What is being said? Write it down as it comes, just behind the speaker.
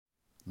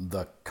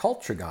the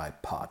Culture Guy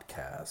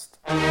podcast.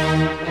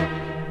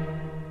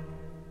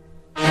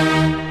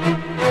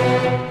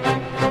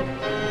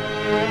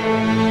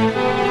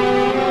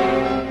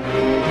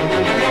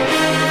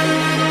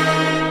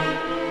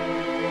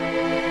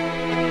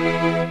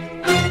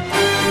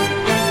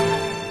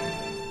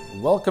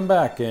 Welcome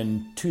back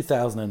in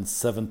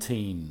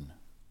 2017.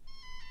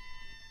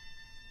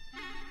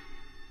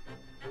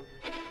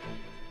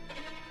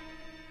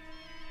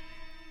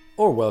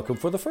 Or welcome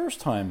for the first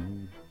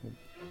time,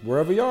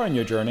 wherever you are in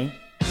your journey.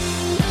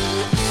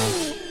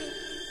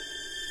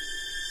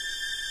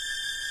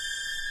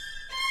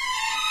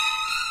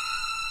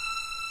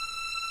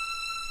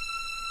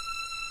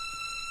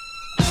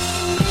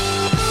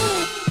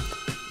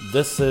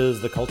 This is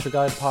the Culture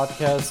Guide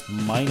podcast.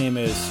 My name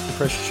is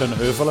Christian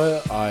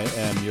Höveler. I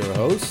am your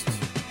host.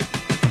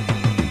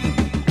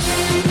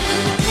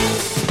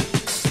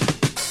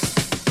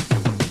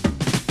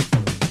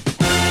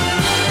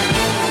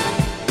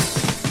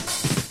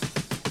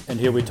 And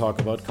here we talk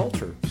about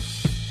culture.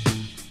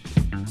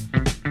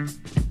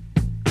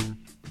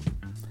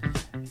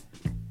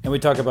 And we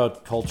talk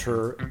about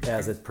culture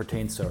as it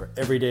pertains to our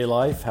everyday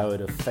life, how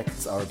it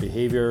affects our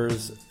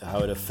behaviors, how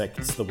it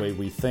affects the way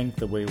we think,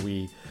 the way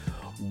we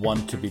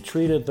want to be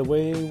treated, the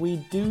way we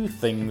do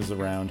things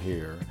around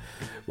here.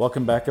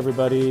 Welcome back,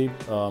 everybody.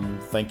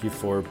 Thank you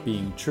for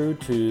being true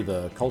to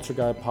the Culture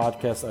Guide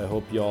podcast. I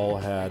hope you all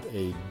had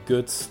a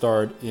good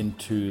start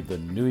into the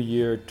new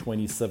year.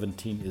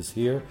 2017 is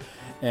here.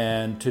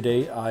 And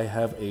today I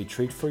have a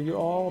treat for you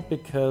all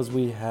because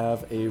we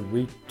have a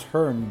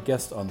return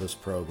guest on this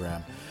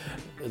program.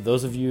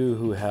 Those of you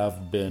who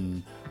have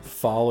been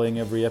following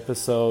every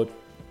episode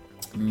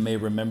may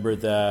remember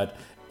that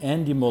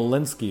Andy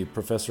Molinsky,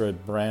 professor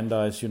at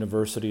Brandeis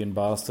University in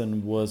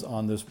Boston, was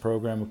on this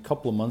program a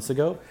couple of months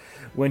ago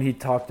when he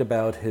talked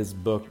about his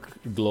book,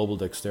 Global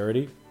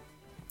Dexterity.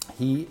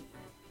 He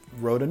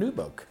wrote a new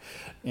book,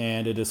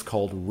 and it is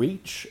called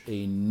Reach,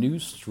 a new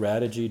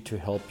strategy to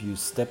help you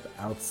step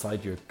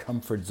outside your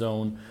comfort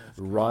zone,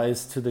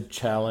 rise to the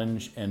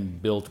challenge,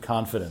 and build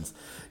confidence.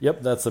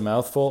 Yep, that's a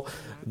mouthful.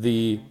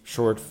 The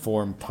short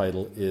form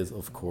title is,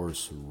 of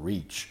course,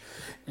 Reach.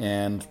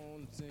 And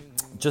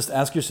just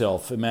ask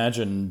yourself,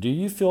 imagine, do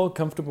you feel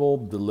comfortable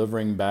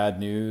delivering bad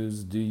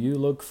news? Do you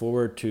look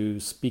forward to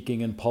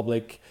speaking in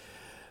public?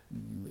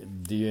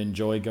 Do you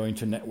enjoy going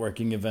to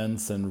networking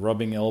events and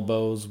rubbing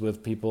elbows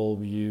with people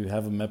you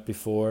haven't met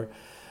before?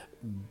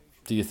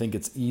 Do you think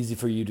it's easy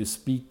for you to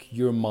speak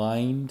your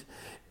mind?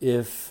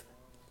 If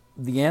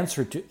the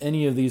answer to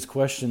any of these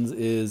questions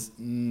is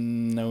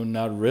no,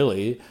 not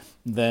really,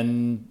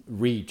 then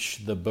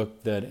Reach, the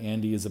book that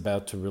Andy is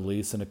about to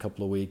release in a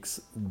couple of weeks,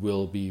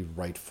 will be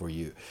right for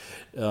you.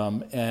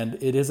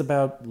 And it is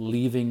about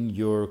leaving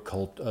your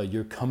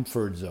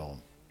comfort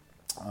zone.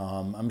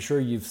 I'm sure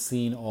you've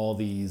seen all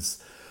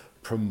these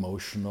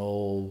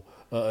promotional,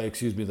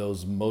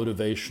 those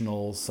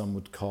motivational, some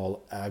would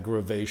call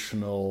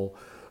aggravational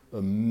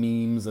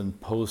memes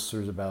and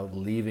posters about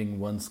leaving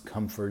one's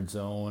comfort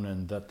zone,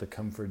 and that the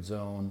comfort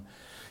zone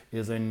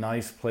is a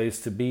nice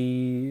place to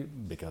be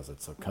because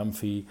it's so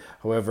comfy.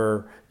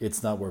 However,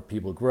 it's not where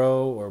people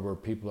grow or where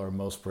people are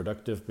most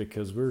productive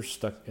because we're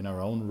stuck in our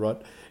own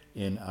rut,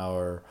 in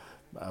our,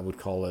 I would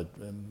call it,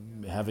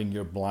 having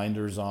your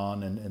blinders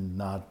on and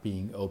not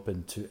being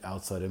open to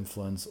outside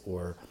influence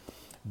or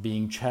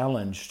being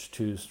challenged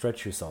to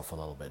stretch yourself a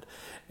little bit.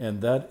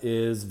 And that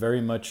is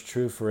very much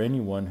true for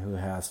anyone who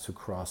has to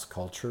cross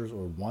cultures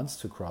or wants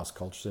to cross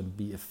cultures and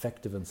be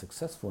effective and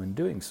successful in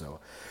doing so.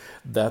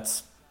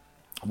 That's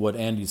what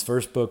Andy's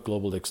first book,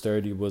 Global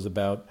Dexterity, was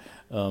about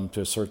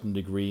to a certain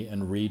degree,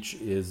 and Reach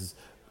is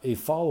a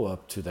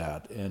follow-up to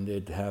that, and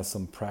it has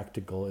some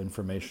practical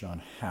information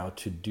on how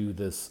to do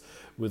this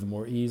with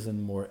more ease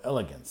and more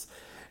elegance.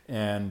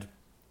 And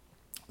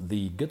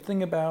the good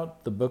thing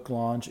about the book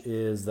launch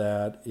is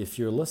that if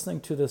you're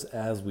listening to this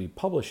as we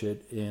publish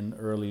it in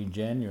early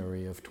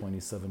January of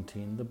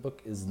 2017, the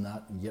book is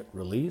not yet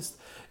released,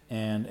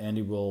 and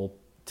Andy will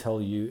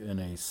tell you in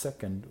a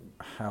second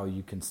how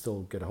you can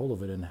still get a hold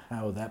of it and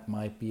how that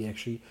might be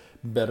actually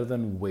better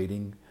than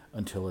waiting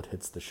until it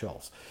hits the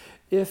shelves.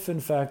 If in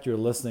fact you're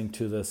listening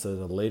to this at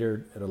a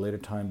later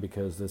time,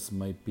 because this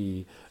might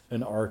be an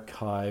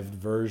archived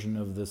version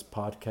of this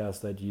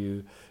podcast that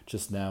you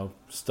just now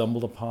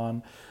stumbled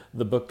upon,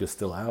 the book is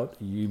still out.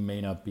 You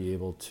may not be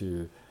able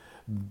to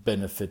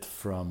benefit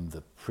from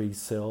the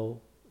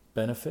pre-sale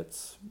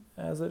benefits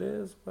as it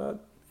is,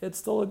 but it's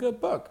still a good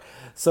book.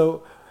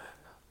 So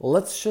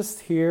let's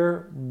just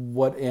hear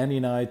what Andy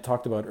and I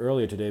talked about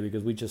earlier today,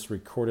 because we just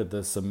recorded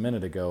this a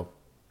minute ago.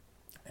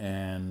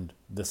 And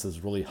this is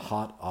really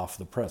hot off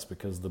the press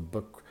because the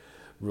book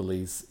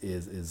release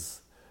is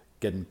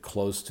getting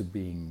close to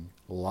being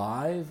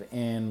live.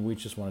 And we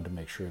just wanted to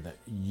make sure that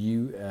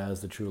you,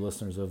 as the true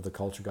listeners of the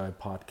Culture Guide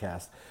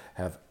podcast,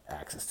 have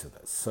access to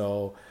this.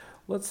 So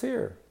let's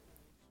hear.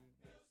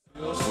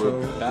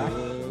 We're back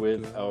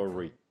with our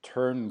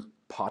return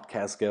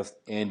podcast guest,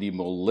 Andy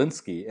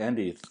Molinsky.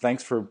 Andy,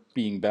 thanks for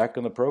being back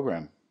on the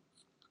program.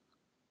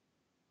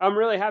 I'm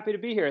really happy to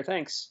be here.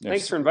 Thanks. Yes.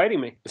 Thanks for inviting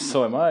me.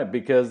 So am I,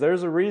 because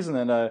there's a reason,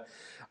 and I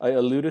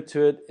alluded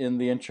to it in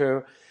the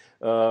intro.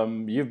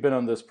 You've been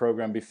on this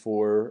program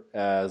before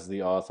as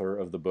the author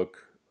of the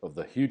book, of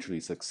the hugely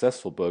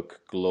successful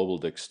book, Global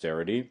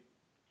Dexterity,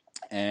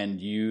 and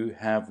you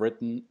have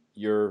written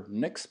your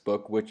next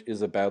book, which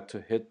is about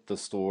to hit the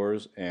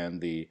stores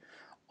and the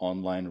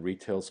online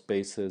retail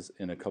spaces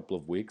in a couple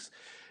of weeks.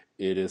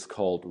 It is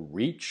called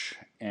Reach,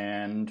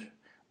 and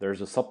there's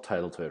a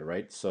subtitle to it,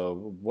 right?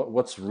 So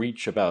what's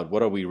Reach about?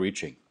 What are we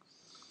reaching?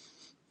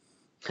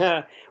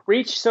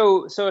 Reach.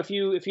 So if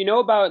you know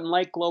about and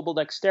like global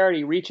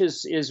dexterity, Reach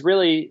is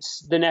really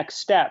the next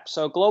step.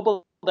 So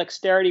global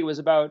dexterity was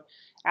about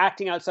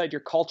acting outside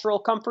your cultural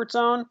comfort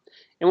zone.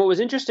 And what was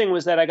interesting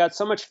was that I got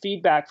so much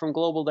feedback from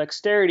global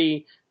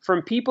dexterity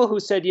from people who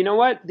said, you know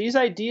what, these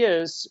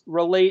ideas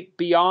relate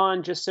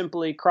beyond just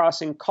simply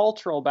crossing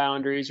cultural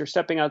boundaries or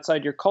stepping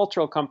outside your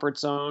cultural comfort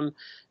zone.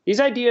 These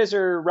ideas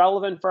are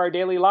relevant for our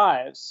daily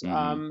lives,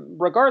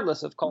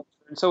 regardless of culture.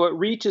 And so what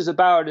Reach is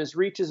about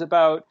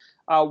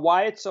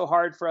why it's so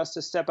hard for us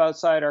to step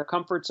outside our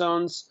comfort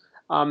zones,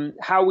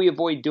 how we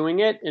avoid doing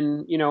it.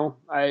 And,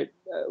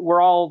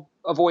 we're all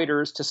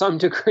avoiders to some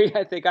degree.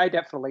 I think I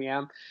definitely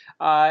am.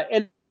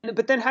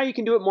 But then how you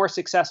can do it more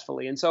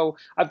successfully. And so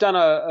I've done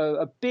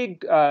a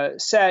big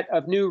set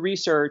of new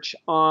research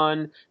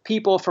on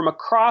people from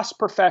across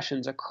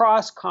professions,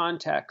 across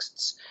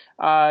contexts,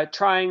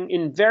 trying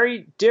in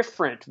very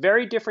different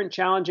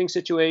challenging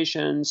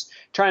situations,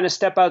 trying to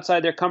step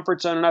outside their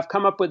comfort zone. And I've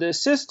come up with a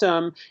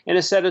system and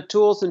a set of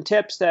tools and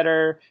tips that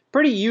are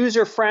pretty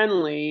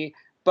user-friendly,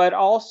 but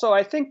also,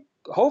 I think,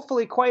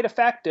 hopefully quite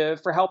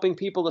effective for helping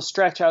people to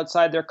stretch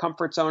outside their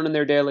comfort zone in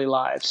their daily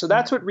lives. So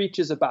that's what Reach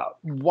is about.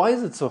 Why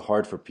is it so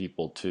hard for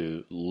people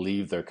to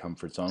leave their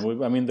comfort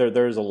zone? I mean,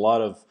 there's a lot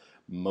of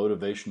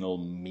motivational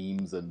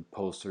memes and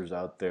posters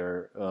out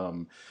there.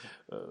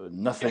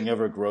 Nothing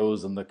ever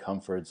grows in the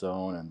comfort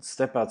zone, and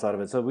step outside of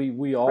it. So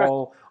we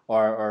all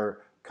are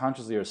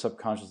consciously or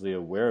subconsciously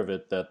aware of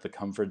it, that the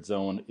comfort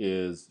zone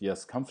is,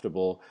 yes,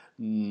 comfortable,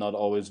 not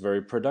always very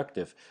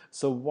productive.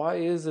 So why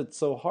is it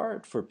so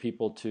hard for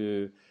people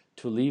to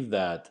leave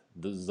the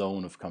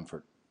zone of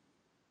comfort?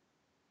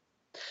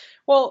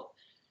 Well,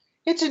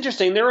 it's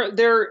interesting. There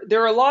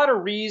are a lot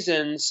of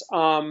reasons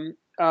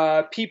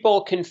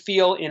people can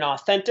feel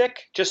inauthentic,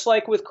 just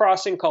like with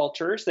crossing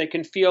cultures. They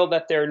can feel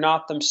that they're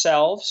not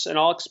themselves, and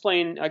I'll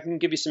explain. I can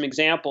give you some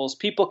examples.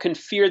 People can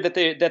fear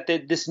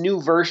that this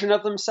new version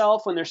of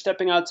themselves, when they're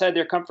stepping outside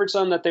their comfort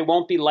zone, that they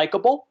won't be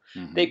likable.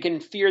 Mm-hmm. They can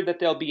fear that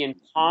they'll be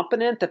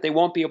incompetent, that they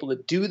won't be able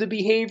to do the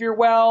behavior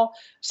well.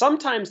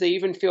 Sometimes they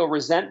even feel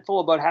resentful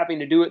about having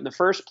to do it in the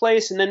first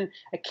place, and then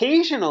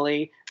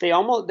occasionally they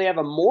have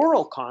a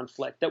moral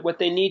conflict, that what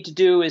they need to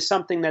do is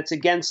something that's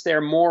against their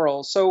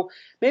morals. So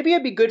maybe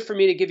it'd be good for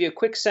me to give you a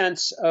quick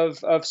sense of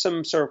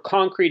some sort of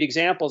concrete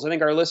examples. I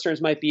think our listeners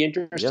might be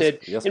interested.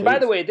 Yes, and by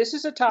the way, this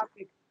is a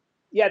topic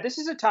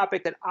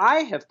that I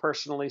have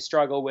personally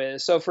struggled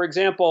with. So, for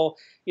example,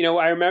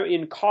 I remember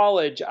in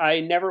college, I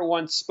never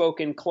once spoke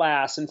in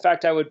class. In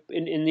fact, I would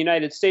in the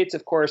United States,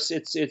 of course,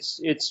 it's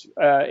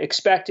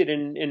expected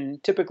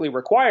and typically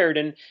required.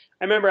 And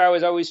I remember I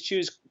was always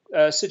choose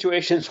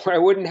situations where I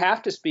wouldn't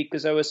have to speak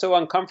because I was so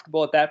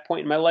uncomfortable at that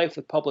point in my life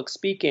with public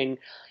speaking.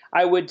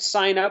 I would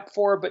sign up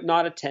for but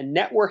not attend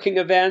networking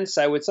events.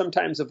 I would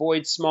sometimes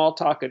avoid small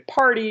talk at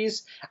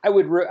parties. I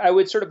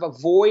would sort of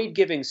avoid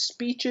giving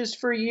speeches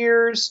for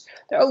years.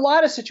 There are a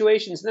lot of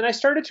situations. And then I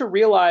started to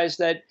realize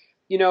that,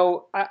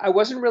 I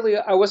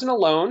wasn't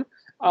alone.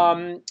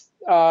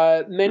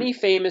 Many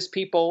famous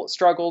people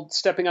struggled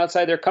stepping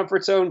outside their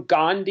comfort zone.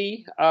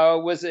 Gandhi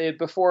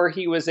before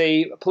he was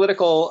a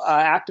political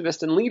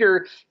activist and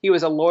leader, he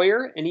was a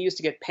lawyer, and he used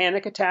to get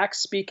panic attacks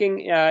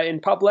speaking in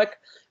public.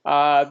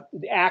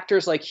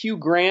 Actors like Hugh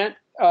Grant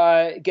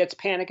gets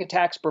panic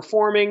attacks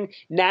performing.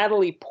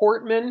 Natalie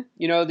Portman,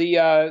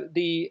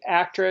 the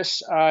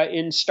actress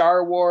in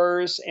Star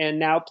Wars and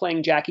now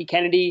playing Jackie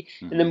Kennedy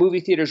in the movie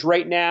theaters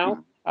right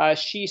now.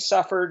 She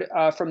suffered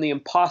from the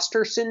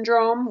imposter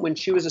syndrome when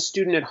she was a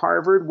student at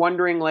Harvard,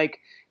 wondering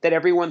that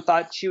everyone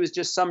thought she was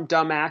just some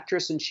dumb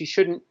actress and she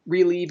shouldn't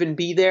really even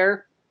be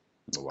there.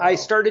 Wow. I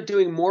started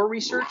doing more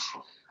research.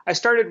 I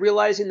started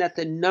realizing that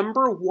the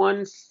number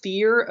one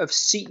fear of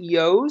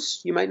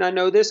CEOs, you might not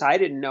know this, I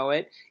didn't know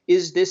it,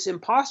 is this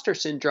imposter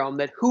syndrome,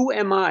 that who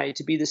am I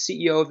to be the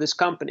CEO of this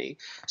company?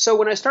 So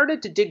when I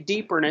started to dig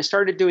deeper and I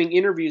started doing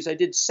interviews, I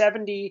did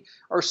 70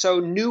 or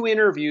so new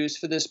interviews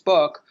for this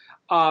book.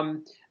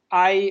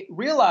 I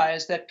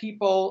realized that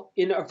people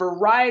in a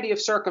variety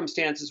of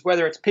circumstances,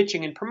 whether it's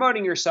pitching and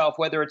promoting yourself,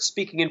 whether it's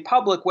speaking in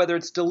public, whether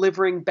it's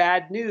delivering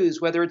bad news,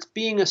 whether it's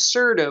being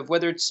assertive,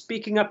 whether it's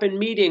speaking up in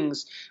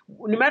meetings,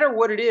 no matter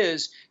what it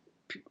is,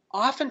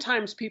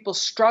 oftentimes people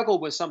struggle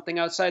with something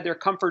outside their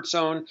comfort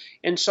zone.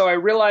 And so I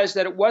realized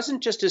that it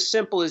wasn't just as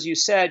simple as you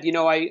said.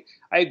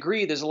 I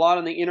agree. There's a lot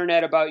on the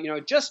internet about,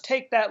 just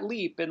take that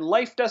leap and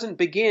life doesn't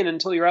begin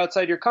until you're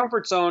outside your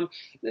comfort zone.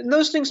 And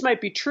those things might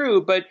be true,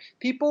 but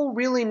people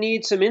really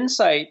need some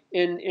insight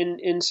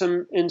in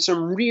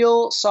some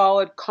real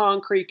solid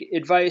concrete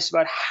advice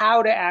about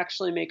how to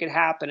actually make it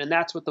happen. And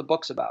that's what the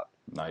book's about.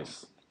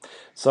 Nice.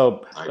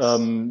 So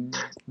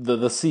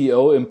the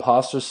CEO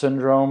imposter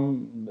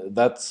syndrome,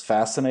 that's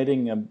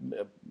fascinating.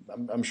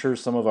 I'm sure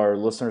some of our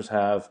listeners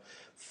have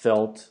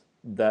felt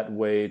that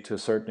way to a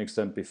certain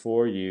extent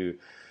before.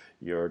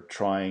 You're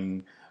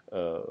trying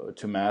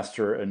to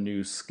master a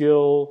new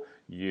skill.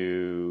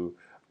 You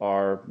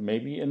are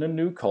maybe in a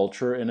new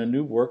culture, in a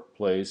new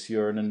workplace.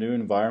 You're in a new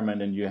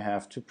environment, and you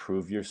have to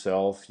prove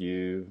yourself.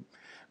 You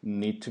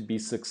need to be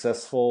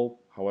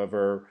successful.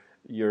 However,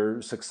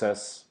 your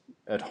success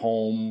at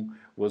home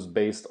was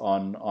based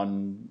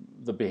on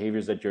the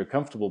behaviors that you're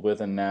comfortable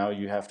with, and now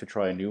you have to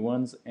try new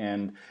ones.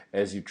 And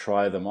as you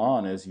try them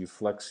on, as you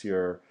flex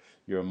your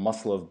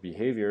muscle of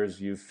behaviors,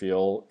 you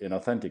feel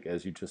inauthentic,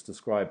 as you just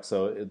described.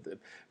 So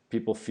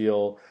people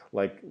feel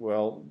like,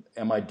 well,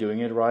 am I doing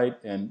it right?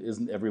 And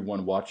isn't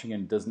everyone watching?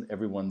 And doesn't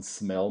everyone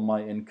smell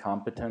my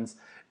incompetence?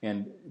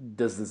 And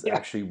does this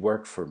actually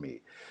work for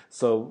me?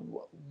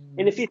 So,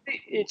 and if you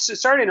it's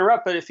sorry to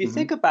interrupt, but if you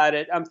think about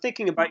it, I'm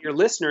thinking about your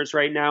listeners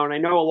right now, and I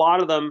know a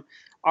lot of them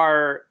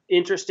are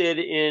interested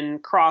in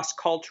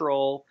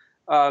cross-cultural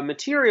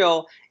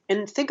material.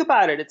 And think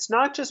about it. It's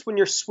not just when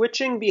you're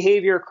switching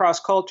behavior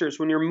across cultures,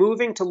 when you're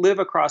moving to live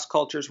across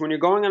cultures, when you're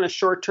going on a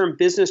short-term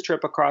business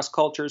trip across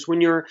cultures, when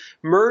you're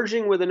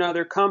merging with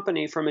another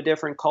company from a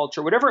different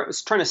culture, whatever it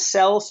was, trying to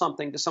sell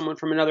something to someone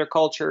from another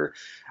culture.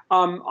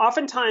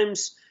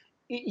 Oftentimes,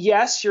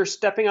 yes, you're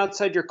stepping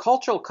outside your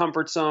cultural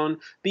comfort zone,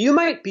 but you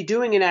might be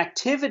doing an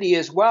activity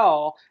as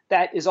well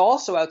that is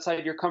also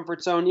outside your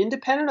comfort zone,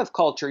 independent of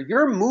culture.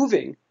 You're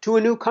moving to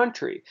a new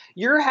country.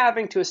 You're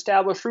having to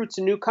establish roots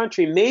in a new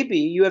country. Maybe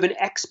you have an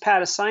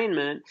expat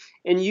assignment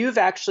and you've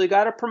actually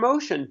got a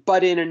promotion,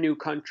 but in a new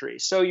country.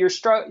 So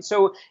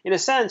so in a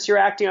sense, you're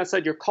acting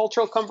outside your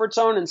cultural comfort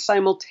zone and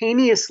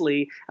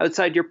simultaneously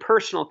outside your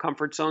personal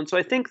comfort zone. So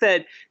I think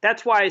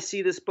that's why I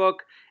see this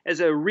book as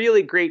a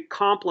really great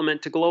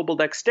complement to Global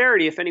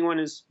Dexterity. If anyone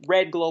has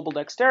read Global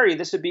Dexterity,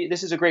 this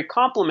is a great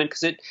complement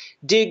because it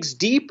digs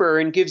deeper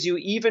and gives you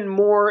even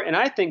more, and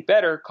I think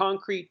better,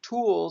 concrete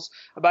tools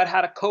about how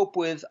to cope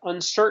with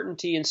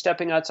uncertainty and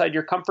stepping outside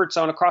your comfort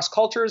zone across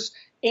cultures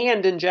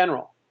and in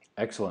general.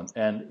 Excellent.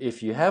 And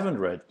if you haven't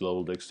read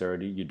Global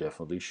Dexterity, you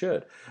definitely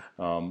should.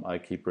 I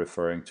keep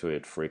referring to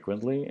it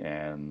frequently,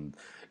 and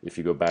if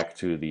you go back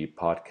to the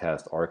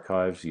podcast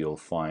archives, you'll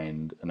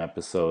find an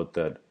episode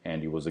that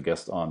Andy was a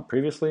guest on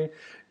previously,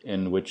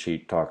 in which he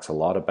talks a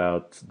lot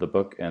about the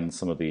book and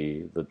some of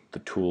the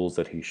tools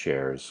that he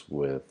shares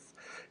with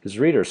his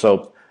readers.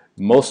 So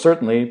most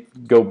certainly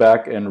go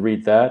back and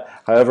read that.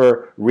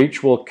 However,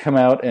 Reach will come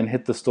out and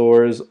hit the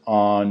stores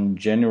on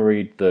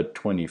January the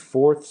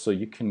 24th, so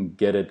you can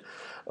get it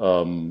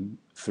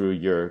through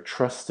your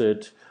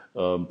trusted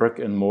brick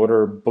and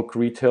mortar book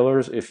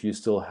retailers if you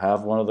still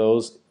have one of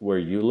those where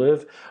you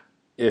live.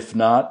 If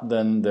not,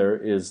 then there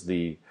is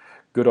the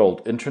good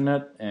old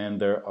internet, and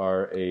there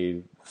are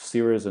a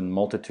series and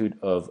multitude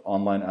of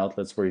online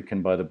outlets where you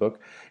can buy the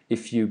book.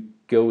 If you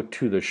go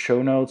to the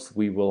show notes,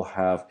 we will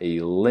have a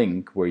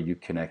link where you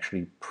can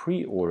actually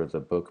pre-order the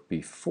book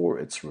before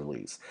its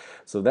release.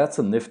 So that's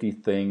a nifty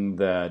thing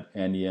that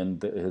Andy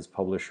and his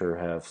publisher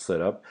have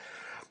set up.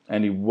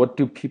 Andy, what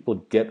do people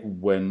get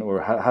when,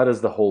 or how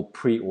does the whole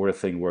pre-order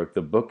thing work?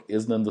 The book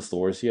isn't in the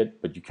stores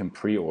yet, but you can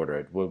pre-order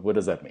it. What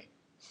does that mean?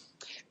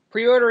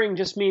 Pre-ordering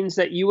just means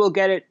that you will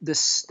get it the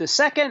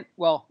second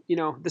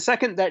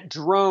that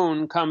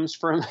drone comes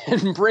from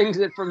and brings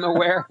it from the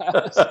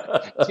warehouse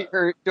to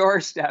your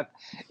doorstep.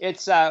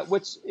 It's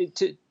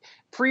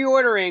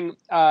pre-ordering,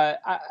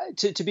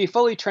 to be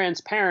fully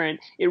transparent,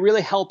 it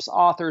really helps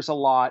authors a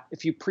lot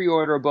if you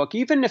pre-order a book,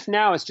 even if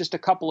now it's just a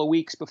couple of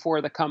weeks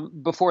before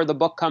the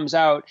book comes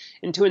out.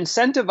 And to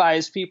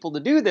incentivize people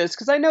to do this,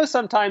 because I know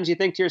sometimes you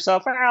think to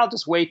yourself, I'll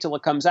just wait till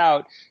it comes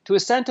out. To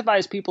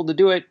incentivize people to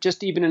do it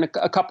just even in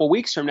a couple of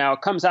weeks from now,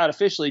 it comes out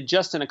officially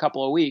just in a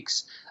couple of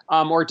weeks.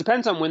 Or it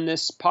depends on when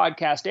this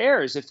podcast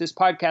airs. If this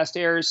podcast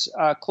airs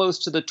close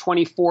to the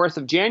 24th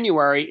of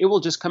January, it will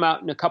just come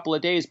out in a couple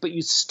of days, but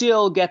you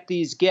still get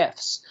these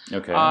gifts.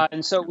 Okay.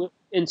 And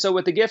so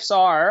what the gifts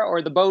are,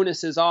 or the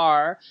bonuses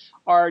are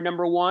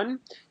number one,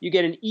 you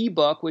get an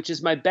ebook, which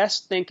is my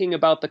best thinking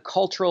about the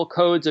cultural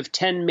codes of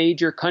 10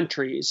 major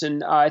countries.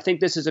 And I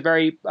think this is a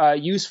very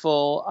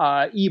useful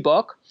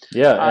ebook.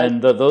 Yeah,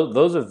 and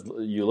those of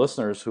you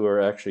listeners who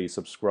are actually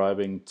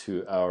subscribing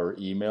to our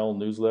email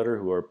newsletter,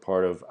 who are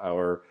part of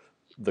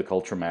the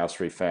Culture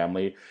Mastery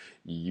family,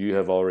 you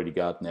have already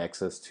gotten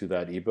access to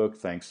that ebook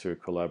thanks to a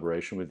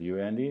collaboration with you,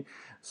 Andy.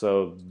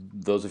 So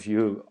those of you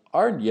who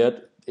aren't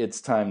yet,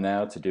 it's time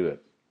now to do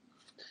it.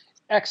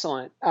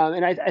 Excellent.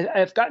 And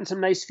I've gotten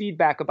some nice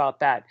feedback about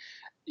that.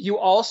 You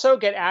also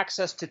get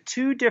access to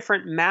 2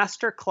 different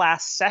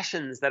masterclass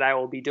sessions that I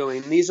will be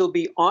doing. These will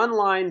be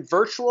online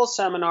virtual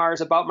seminars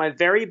about my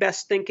very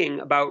best thinking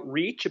about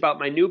reach, about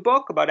my new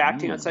book, about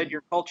acting outside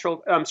your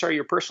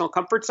your personal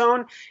comfort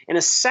zone, and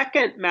a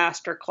second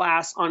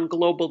masterclass on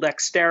global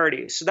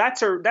dexterity. So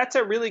that's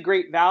a really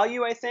great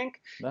value, I think,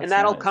 and That's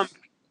that'll come. nice.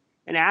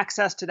 And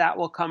access to that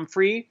will come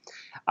free.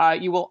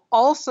 You will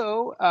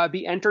also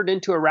be entered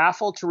into a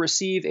raffle to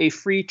receive a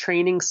free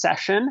training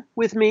session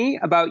with me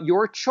about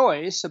your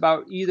choice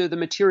about either the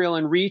material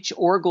in reach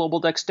or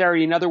global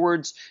dexterity. In other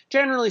words,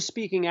 generally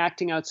speaking,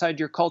 acting outside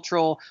your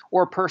cultural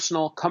or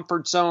personal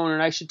comfort zone.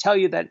 And I should tell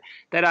you that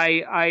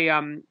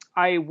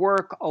I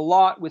work a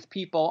lot with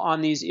people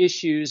on these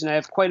issues, and I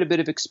have quite a bit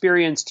of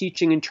experience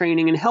teaching and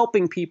training and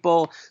helping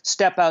people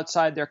step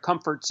outside their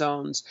comfort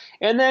zones.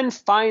 And then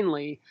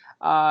finally,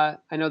 I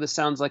know this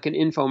sounds like an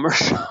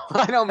infomercial.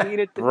 I don't mean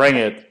it to Bring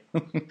it.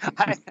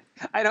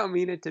 I don't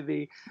mean it to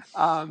be.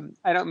 I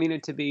don't mean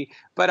it to be.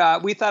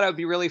 But we thought it would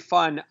be really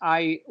fun.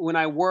 When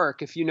I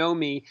work, if you know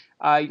me,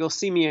 you'll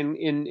see me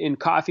in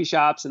coffee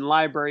shops and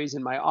libraries,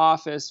 in my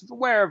office,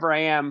 wherever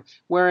I am,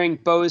 wearing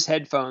Bose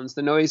headphones,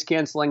 the noise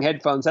canceling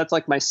headphones. That's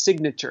like my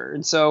signature.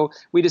 And so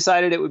we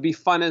decided it would be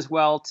fun as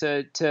well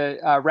to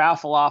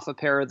raffle off a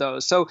pair of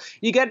those. So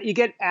you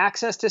get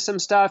access to some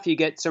stuff. You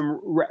get some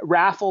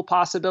raffle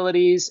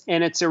possibilities,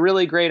 and it's a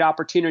really great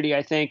opportunity,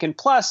 I think. And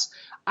plus,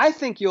 I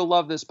think you'll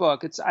love this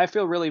book. I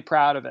feel really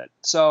proud of it.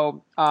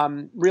 So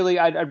really,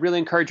 I'd really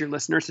encourage your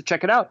listeners to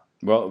check it out.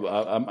 Well,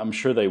 I'm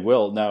sure they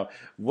will. Now,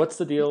 what's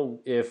the deal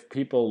if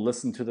people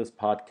listen to this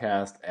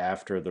podcast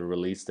after the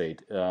release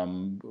date?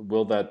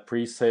 Will that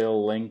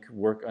pre-sale link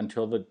work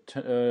until the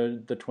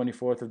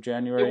 24th of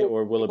January,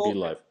 or will it be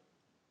live?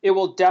 It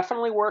will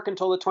definitely work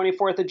until the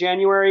 24th of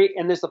January.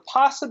 And there's a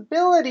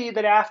possibility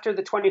that after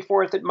the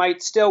 24th, it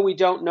might still, we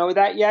don't know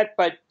that yet.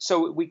 But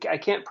so I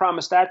can't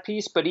promise that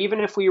piece. But even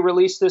if we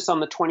release this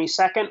on the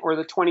 22nd or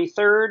the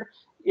 23rd,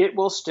 it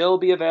will still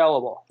be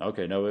available.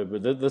 Okay, no,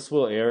 but this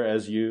will air,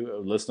 as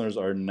you listeners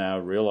are now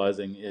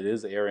realizing, it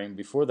is airing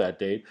before that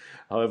date.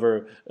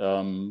 However,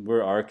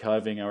 we're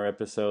archiving our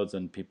episodes,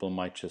 and people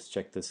might just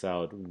check this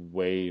out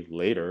way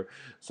later.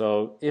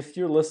 So if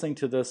you're listening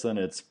to this and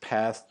it's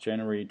past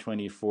January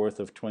 24th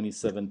of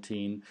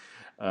 2017,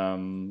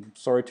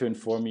 sorry to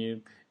inform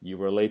you, you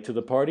were late to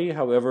the party.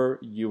 However,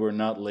 you were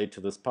not late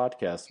to this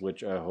podcast,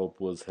 which I hope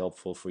was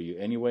helpful for you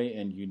anyway.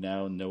 And you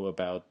now know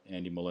about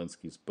Andy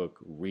Molinsky's book,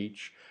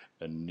 Reach,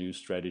 a new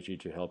strategy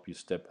to help you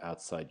step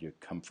outside your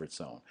comfort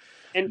zone.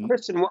 And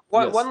Kristen,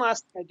 Yes. one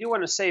last thing I do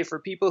want to say for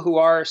people who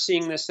are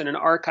seeing this in an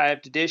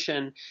archived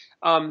edition,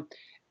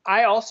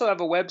 I also have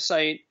a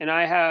website, and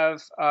I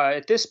have,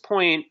 at this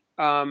point,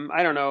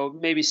 I don't know,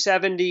 maybe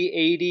 70,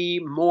 80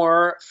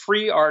 more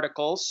free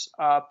articles,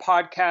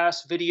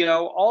 podcasts,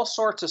 video, all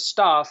sorts of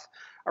stuff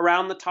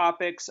around the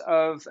topics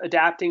of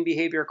adapting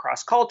behavior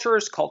across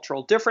cultures,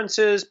 cultural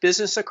differences,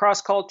 business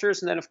across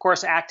cultures, and then, of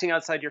course, acting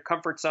outside your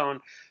comfort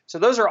zone. So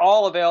those are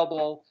all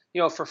available,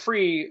 for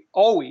free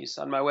always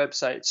on my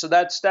website. So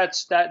that's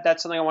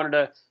something I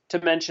wanted to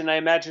mention. I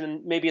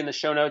imagine maybe in the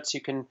show notes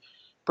you can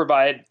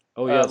provide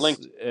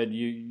links. And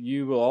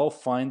you will all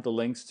find the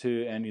links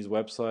to Andy's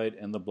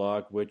website and the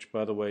blog, which,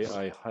 by the way,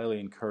 I highly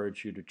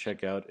encourage you to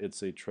check out.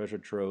 It's a treasure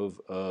trove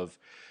of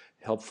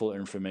helpful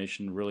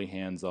information, really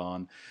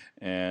hands-on.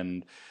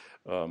 And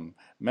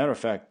matter of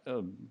fact,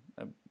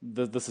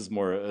 this is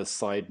more a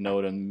side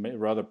note and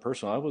rather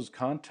personal. I was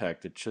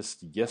contacted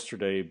just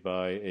yesterday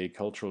by a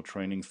cultural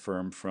training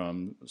firm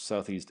from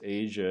Southeast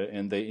Asia,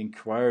 and they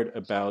inquired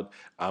about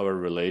our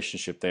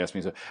relationship. They asked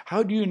me, "So,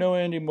 how do you know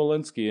Andy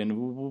Molinsky,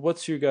 and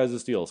what's your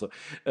guys' deal?"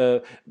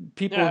 So,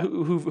 people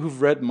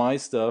who've read my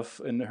stuff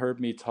and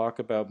heard me talk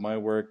about my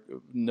work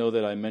know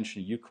that I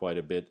mention you quite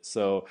a bit.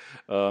 So,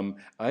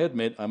 I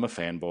admit I'm a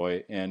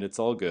fanboy, and it's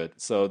all good.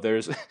 So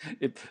there's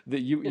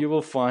you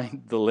will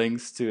find the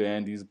links to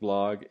Andy's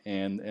blog.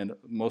 And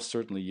most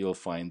certainly you'll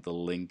find the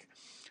link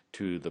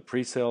to the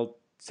pre-sale.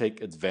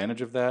 Take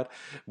advantage of that.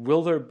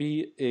 Will there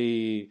be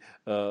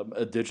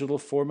a digital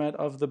format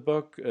of the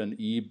book, an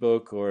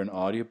e-book or an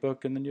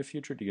audiobook in the near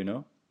future? Do you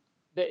know?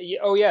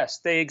 Oh yes,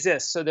 they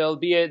exist. So there'll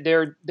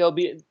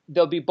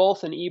be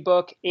both an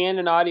ebook and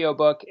an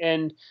audiobook,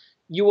 and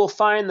you will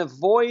find the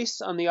voice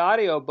on the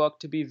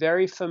audiobook to be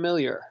very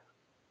familiar.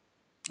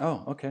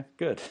 Oh, okay,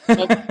 good.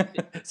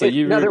 So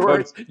you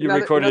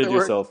recorded it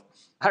yourself.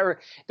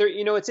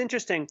 It's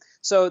interesting.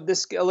 So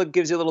this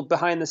gives you a little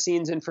behind the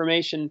scenes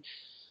information.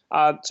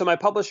 So my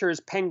publisher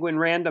is Penguin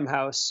Random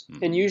House,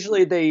 and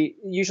usually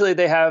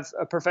they have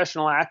a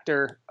professional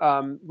actor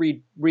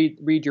read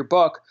your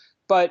book.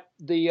 But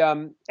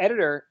the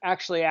editor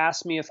actually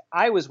asked me if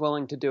I was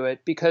willing to do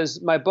it, because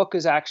my book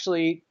is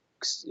actually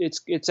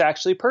it's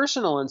actually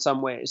personal in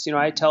some ways.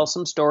 I tell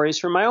some stories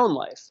from my own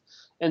life,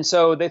 and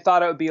so they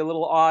thought it would be a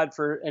little odd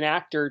for an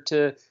actor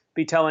to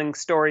be telling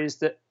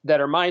stories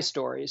that are my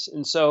stories.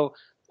 And so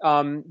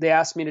they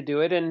asked me to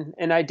do it,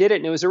 and I did it,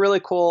 and it was a really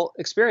cool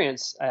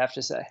experience, I have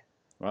to say.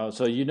 Wow.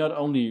 So you not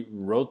only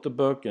wrote the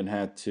book and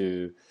had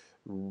to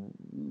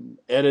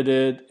edit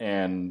it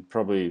and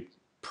probably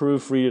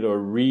proofread it or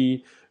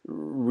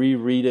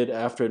reread it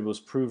after it was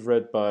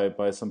proofread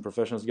by some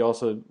professionals. You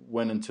also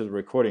went into the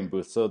recording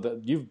booth, so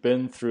that you've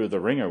been through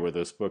the ringer with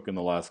this book in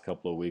the last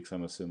couple of weeks,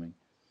 I'm assuming.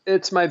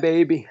 It's my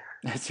baby.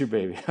 That's your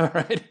baby, all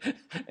right.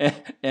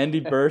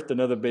 Andy birthed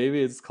another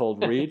baby. It's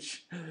called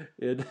Reach.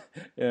 It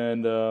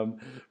and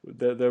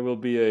there will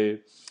be a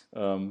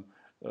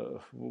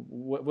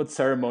what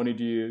ceremony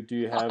do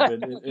you have?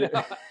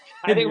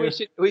 I think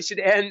we should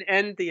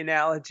end the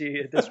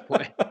analogy at this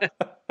point.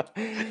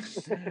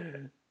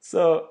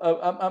 So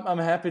I'm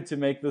happy to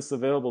make this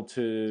available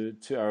to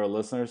our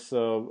listeners.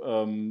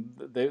 So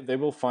they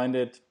will find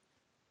it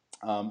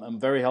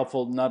very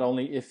helpful. Not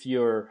only if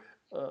you're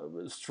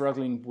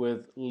struggling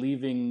with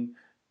leaving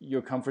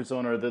your comfort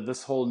zone, or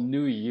this whole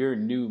new year,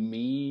 new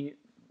me.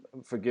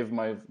 Forgive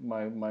my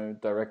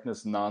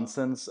directness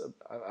nonsense.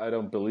 I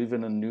don't believe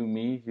in a new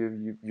me.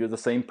 You're the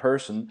same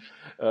person.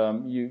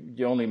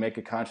 You only make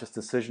a conscious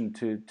decision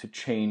to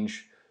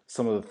change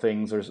some of the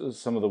things or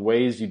some of the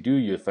ways you do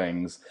your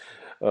things.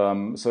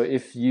 So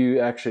if you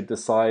actually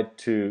decide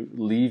to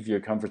leave your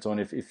comfort zone,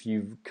 if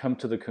you've come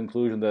to the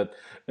conclusion that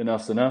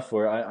enough's enough,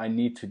 or I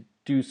need to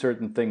do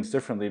certain things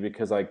differently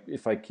because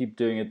if I keep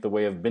doing it the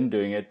way I've been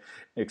doing it,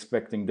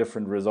 expecting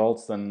different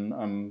results,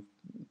 then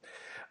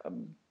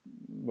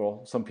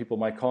well, some people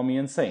might call me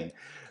insane.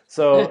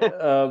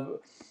 So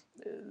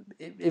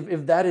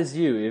if that is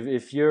you,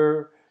 if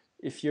you're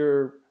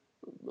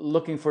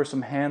looking for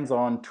some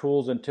hands-on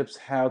tools and tips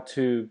how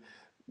to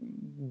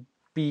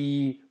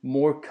be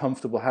more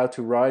comfortable, how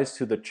to rise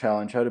to the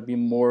challenge, how to be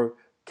more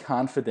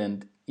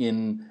confident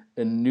in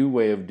a new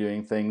way of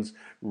doing things,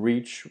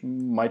 Reach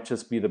might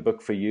just be the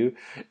book for you.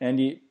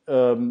 Andy,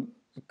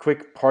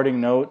 quick parting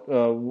note,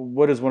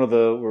 what is one of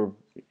the, or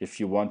if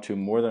you want to,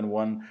 more than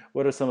one,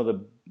 what are some of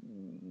the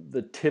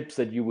tips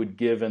that you would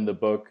give in the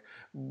book?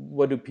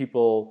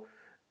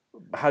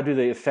 How do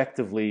they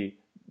effectively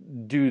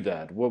do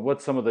that?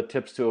 What's some of the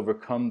tips to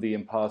overcome the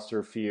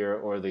imposter fear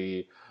or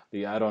the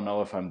I don't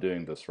know if I'm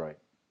doing this right?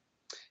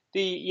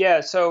 One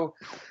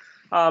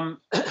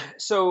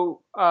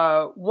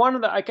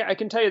of the I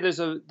can tell you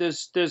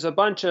there's a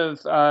bunch of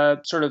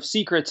sort of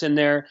secrets in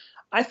there.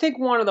 I think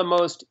one of the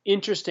most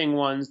interesting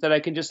ones that I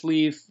can just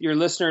leave your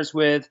listeners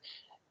with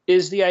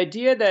is the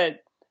idea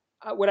that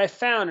what I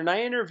found, and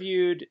I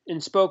interviewed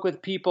and spoke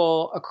with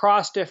people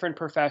across different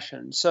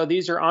professions. So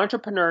these are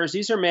entrepreneurs,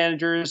 these are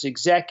managers,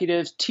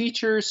 executives,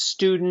 teachers,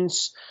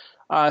 students,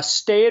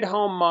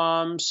 stay-at-home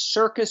moms,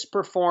 circus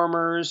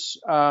performers,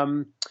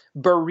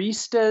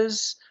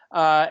 baristas,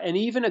 and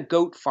even a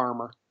goat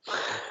farmer.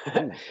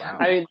 Oh, wow.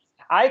 I mean,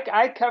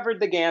 I covered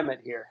the gamut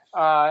here.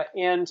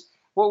 And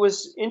what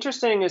was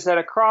interesting is that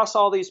across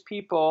all these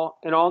people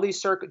and all these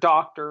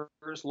doctors,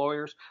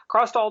 lawyers,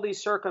 across all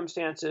these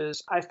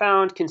circumstances, I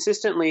found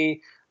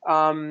consistently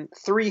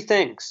three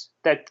things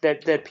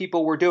that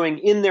people were doing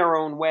in their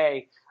own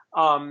way.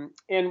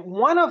 And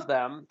one of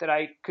them that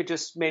I could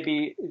just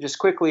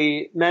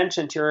quickly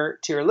mention to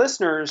your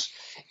listeners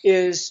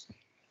is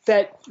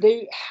that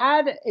they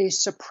had a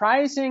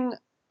surprising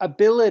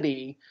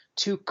ability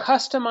to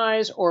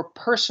customize or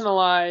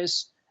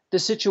personalize the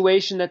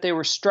situation that they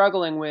were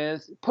struggling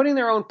with, putting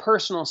their own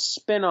personal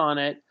spin on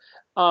it.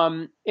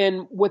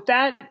 And what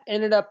that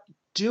ended up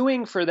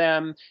doing for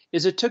them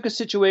is it took a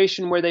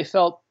situation where they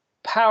felt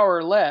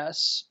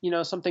powerless,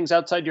 something's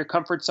outside your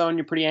comfort zone,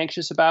 you're pretty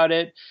anxious about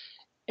it,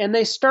 and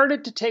they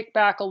started to take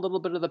back a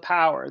little bit of the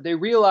power. They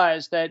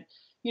realized that,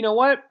 you know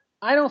what?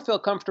 I don't feel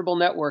comfortable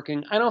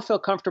networking. I don't feel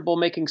comfortable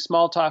making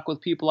small talk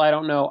with people I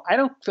don't know. I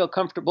don't feel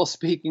comfortable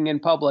speaking in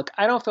public.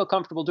 I don't feel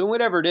comfortable doing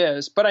whatever it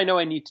is, but I know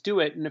I need to do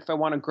it. And if I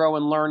want to grow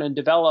and learn and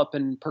develop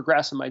and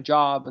progress in my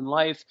job and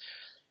life,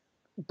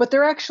 but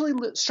there are actually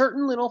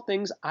certain little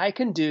things I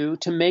can do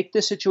to make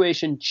the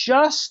situation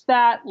just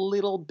that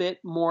little bit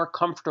more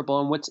comfortable.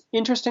 And what's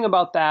interesting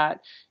about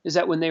that is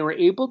that when they were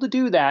able to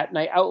do that, and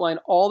I outline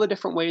all the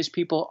different ways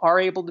people are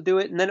able to do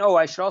it. And then,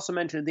 I should also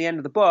mention at the end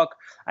of the book,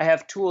 I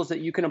have tools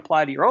that you can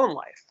apply to your own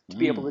life to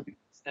be able to do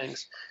these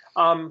things.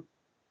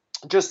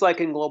 Just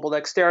like in Global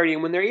Dexterity.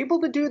 And when they're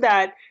able to do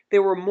that, they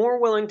were more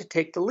willing to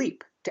take the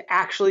leap, to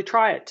actually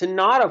try it, to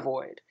not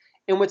avoid.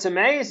 And what's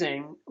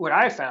amazing, what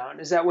I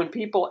found, is that when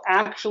people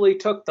actually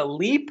took the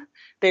leap,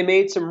 they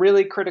made some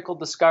really critical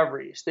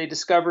discoveries. They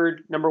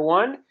discovered, number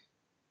one,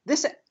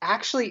 this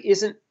actually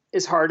isn't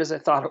as hard as I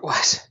thought it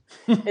was.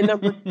 And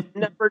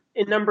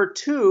number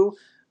two,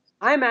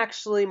 I'm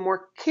actually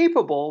more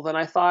capable than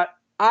I thought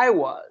I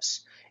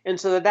was. And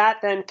so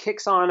that then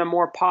kicks on a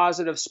more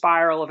positive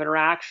spiral of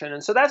interaction.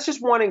 And so that's just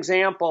one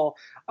example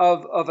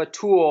of a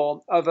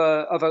tool, of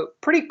a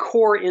pretty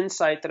core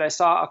insight that I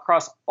saw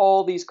across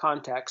all these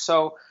contexts.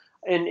 So,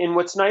 and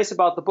what's nice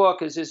about the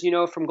book is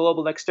from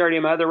Global Dexterity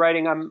and my other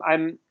writing,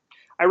 I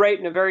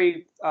write in a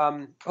very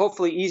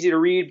hopefully easy to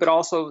read, but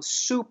also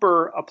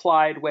super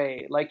applied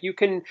way. Like you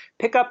can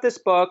pick up this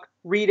book,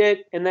 read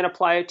it, and then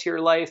apply it to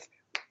your life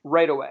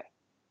right away.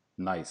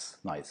 Nice.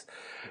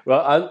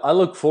 Well, I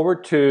look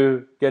forward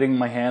to getting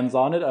my hands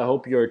on it. I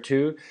hope you are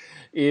too.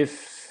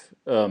 If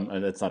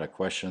and that's not a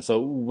question. So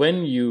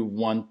when you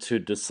want to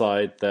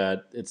decide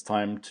that it's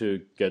time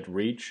to get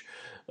Reach,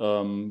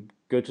 go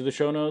to the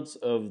show notes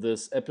of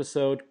this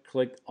episode,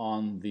 click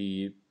on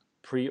the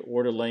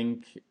pre-order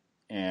link,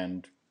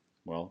 and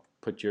well,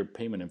 put your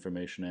payment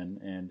information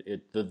in, and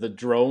the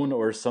drone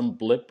or some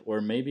blip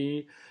or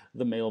maybe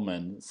the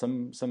mailman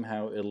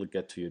somehow it'll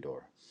get to your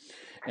door.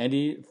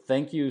 Andy,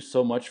 thank you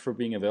so much for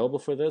being available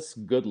for this.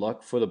 Good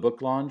luck for the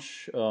book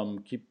launch.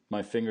 Keep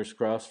my fingers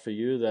crossed for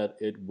you that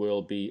it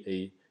will be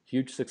a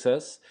huge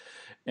success.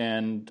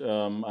 And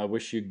I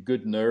wish you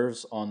good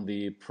nerves on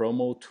the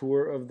promo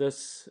tour of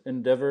this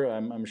endeavor.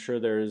 I'm sure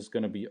there's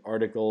going to be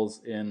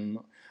articles in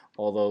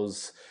all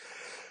those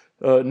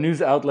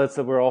news outlets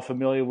that we're all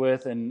familiar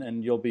with,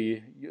 and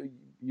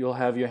you'll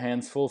have your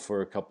hands full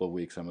for a couple of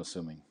weeks, I'm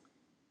assuming.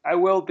 I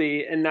will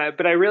be, and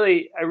but I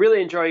really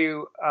enjoy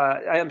you.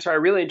 I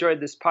really enjoyed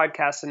this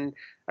podcast, and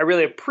I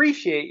really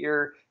appreciate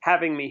your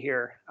having me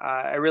here.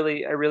 I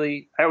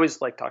always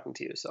like talking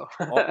to you. So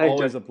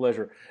always a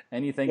pleasure.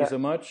 Andy, thank you so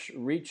much.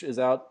 Reach is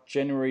out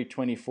January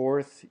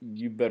 24th.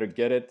 You better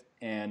get it,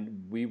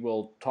 and we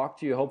will talk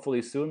to you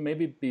hopefully soon,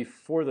 maybe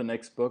before the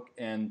next book,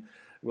 and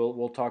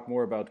we'll talk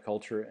more about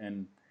culture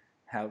and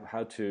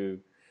how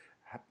to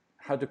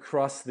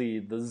cross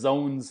the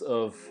zones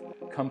of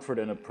comfort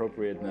and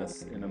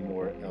appropriateness in a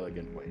more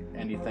elegant way.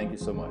 Andy, thank you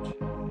so much.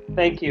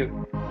 Thank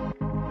you.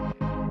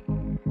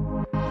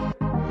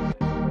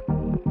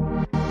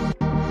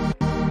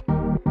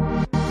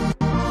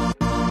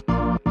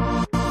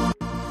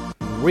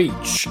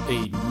 Reach,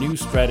 a new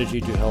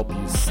strategy to help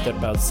you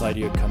step outside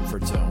your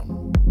comfort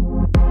zone.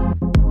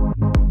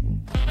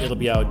 It'll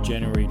be out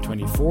January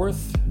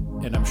 24th.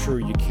 And I'm sure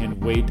you can't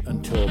wait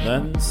until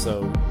then,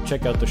 so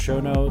check out the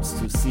show notes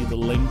to see the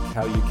link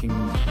how you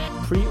can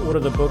pre-order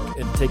the book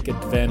and take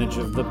advantage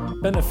of the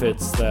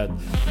benefits that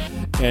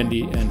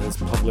Andy and his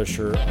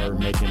publisher are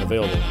making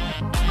available.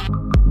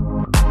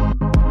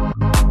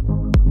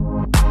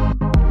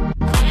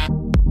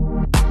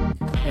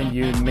 And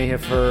you may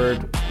have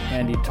heard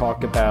Andy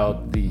talk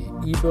about the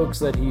ebooks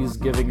that he's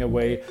giving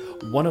away.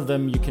 One of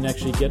them you can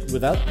actually get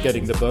without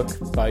getting the book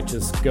by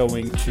just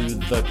going to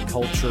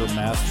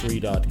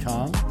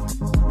theculturemastery.com.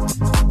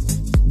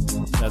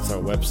 That's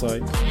our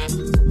website.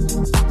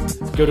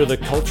 Go to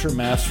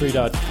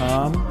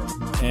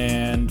theculturemastery.com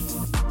and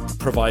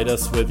provide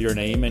us with your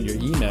name and your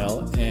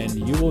email,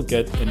 and you will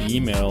get an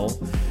email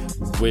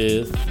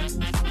with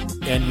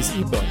Andy's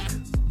ebook.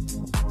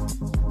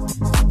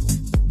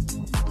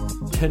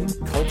 10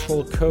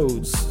 cultural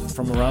codes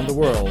from around the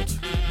world,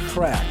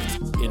 cracked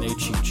in a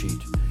cheat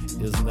sheet.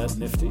 Isn't that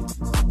nifty?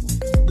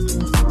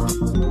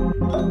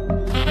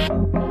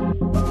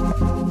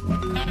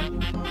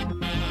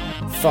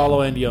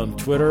 Follow Andy on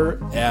Twitter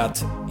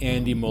at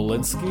Andy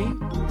Molinsky.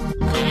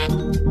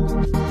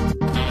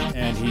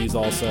 And he's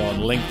also on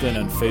LinkedIn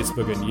and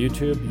Facebook and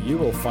YouTube. You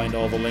will find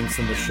all the links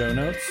in the show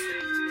notes.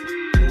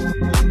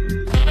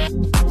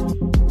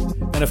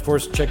 And of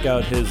course, check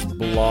out his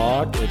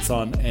blog. It's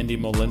on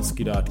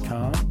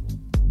andymolinsky.com.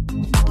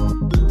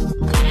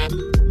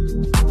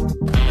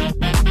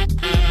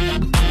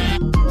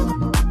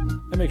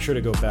 And make sure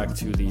to go back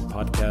to the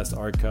podcast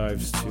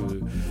archives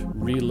to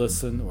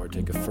re-listen or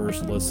take a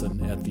first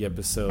listen at the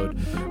episode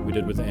we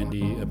did with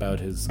Andy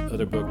about his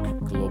other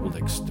book, Global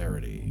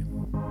Dexterity.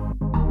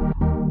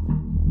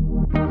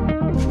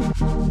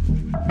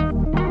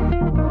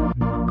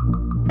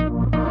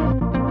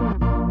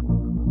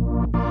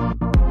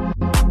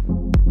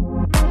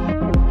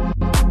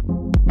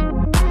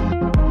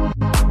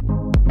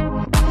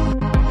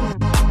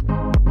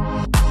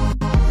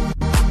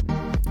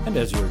 And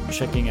as you're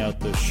checking out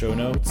the show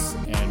notes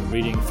and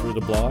reading through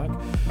the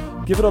blog,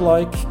 give it a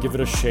like, give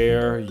it a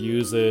share,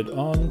 use it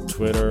on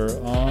Twitter,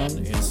 on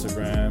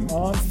Instagram,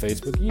 on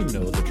Facebook. You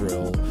know the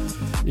drill.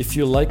 If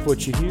you like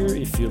what you hear,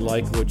 if you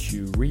like what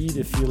you read,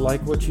 if you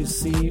like what you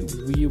see,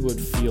 we would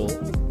feel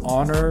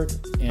honored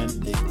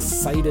and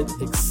excited,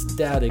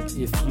 ecstatic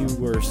if you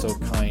were so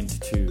kind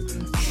to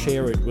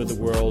share it with the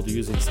world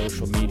using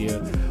social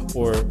media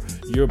or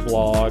your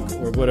blog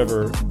or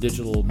whatever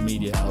digital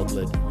media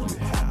outlet you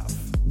have.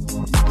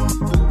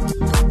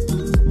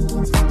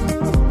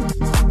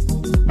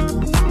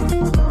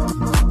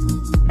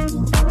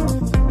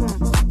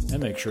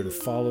 And make sure to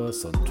follow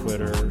us on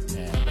Twitter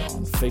and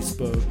on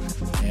Facebook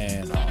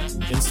and on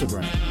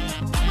Instagram.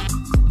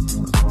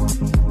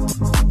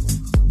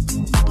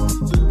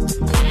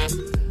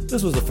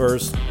 This was the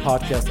first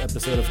podcast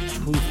episode of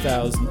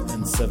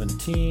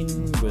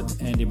 2017 with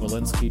Andy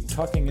Molinsky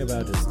talking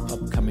about his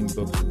upcoming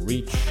book,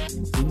 Reach,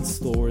 in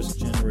stores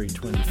January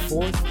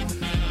 24th.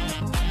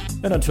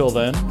 And until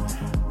then,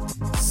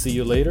 see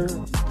you later,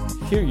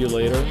 hear you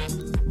later.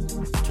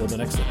 Till the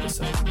next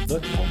episode, The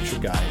Culture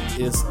Guide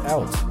is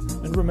out.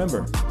 And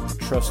remember,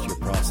 trust your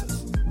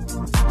process.